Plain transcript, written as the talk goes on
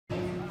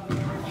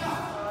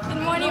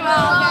morning,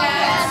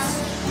 Wildcats!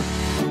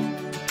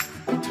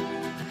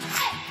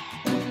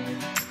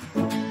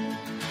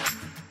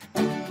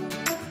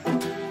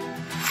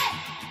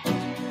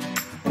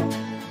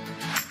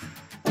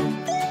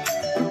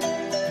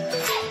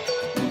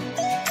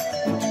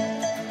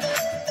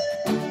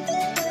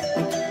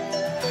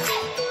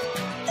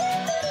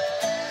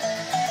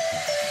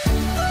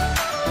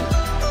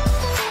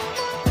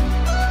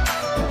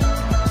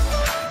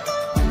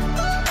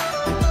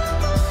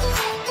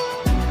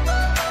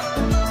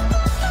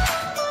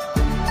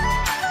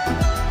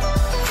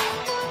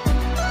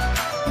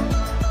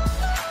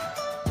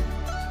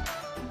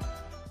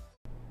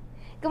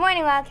 Good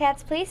morning,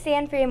 Wildcats. Please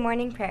stand for your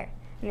morning prayer.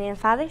 In the name of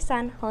the Father,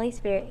 Son, Holy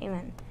Spirit,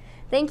 amen.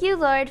 Thank you,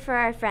 Lord, for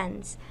our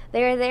friends.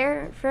 They are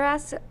there for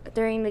us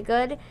during the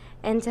good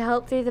and to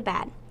help through the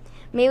bad.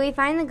 May we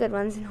find the good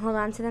ones and hold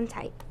on to them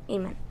tight.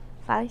 Amen.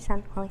 Father,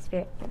 Son, Holy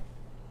Spirit, amen.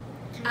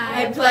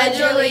 I pledge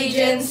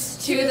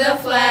allegiance to the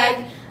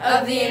flag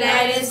of the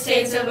United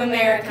States of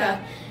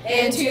America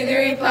and to the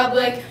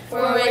republic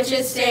for which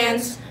it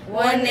stands,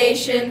 one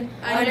nation,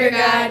 under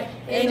God,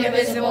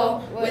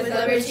 indivisible, with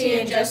liberty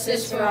and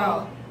justice for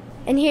all.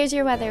 And here's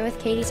your weather with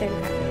Katie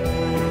Cerniak.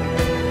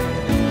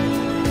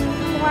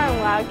 Good morning,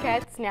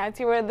 Wildcats. Now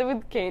to weather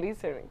with Katie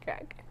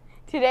Cerniak.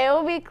 Today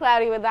will be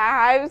cloudy with a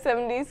high of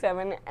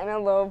 77 and a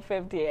low of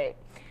 58.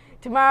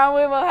 Tomorrow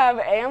we will have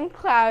AM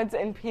clouds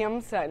and PM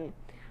sun.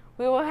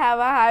 We will have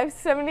a high of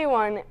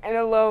 71 and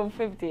a low of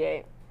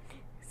 58.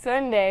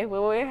 Sunday we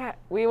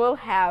will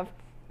have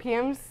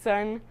PM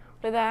sun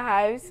with a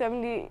high of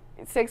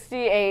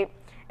 68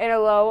 and a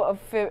low of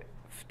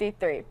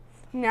 53.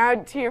 Now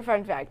to your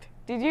fun fact.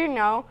 Did you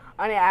know,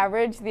 on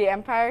average, the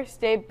Empire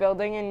State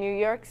Building in New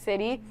York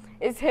City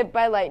is hit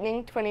by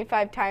lightning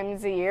 25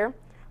 times a year?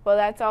 Well,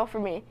 that's all for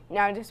me.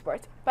 Now to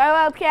sports. Bye,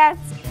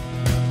 Wildcats!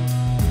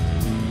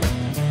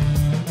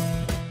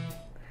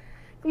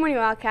 Good morning,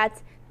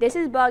 Wildcats. This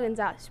is Bell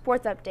Gonzalez,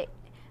 Sports Update.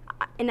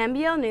 In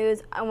NBL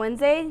news, on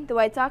Wednesday, the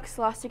White Sox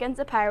lost against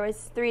the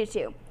Pirates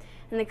 3-2,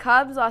 and the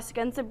Cubs lost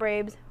against the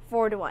Braves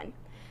 4-1.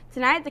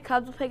 Tonight, the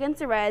Cubs will play against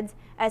the Reds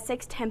at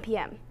 6:10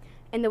 p.m.,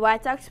 and the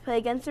White Sox play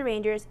against the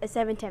Rangers at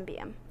 7:10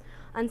 p.m.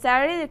 On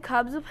Saturday, the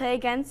Cubs will play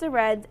against the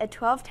Reds at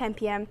 12:10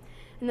 p.m.,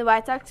 and the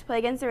White Sox play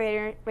against the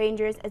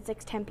Rangers at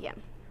 6:10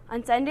 p.m.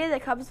 On Sunday, the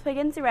Cubs play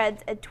against the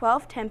Reds at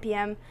 12:10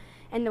 p.m.,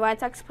 and the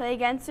White Sox play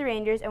against the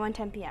Rangers at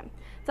 1:10 p.m.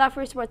 That's all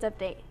for your sports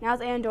update. Now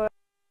it's Ann Doyle,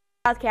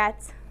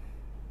 Wildcats.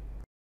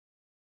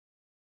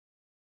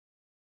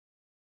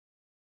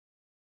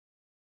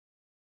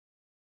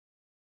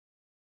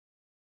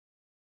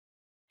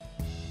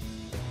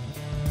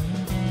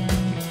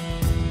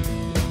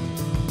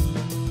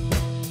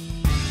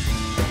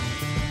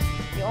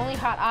 The only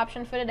hot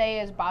option for today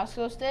is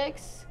Bosco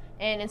sticks,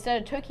 and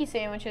instead of turkey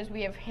sandwiches,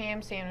 we have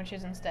ham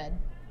sandwiches instead.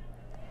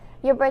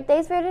 Your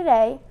birthdays for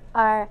today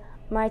are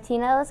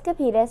Martina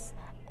Liskapitis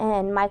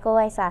and Michael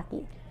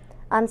Wysocki.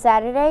 On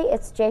Saturday,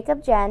 it's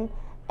Jacob Jen,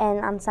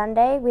 and on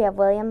Sunday, we have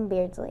William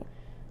Beardsley.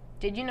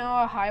 Did you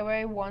know a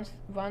highway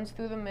runs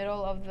through the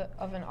middle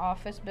of an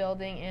office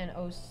building in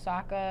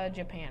Osaka,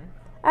 Japan?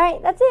 All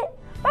right, that's it.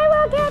 Bye,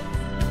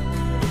 Wildcats!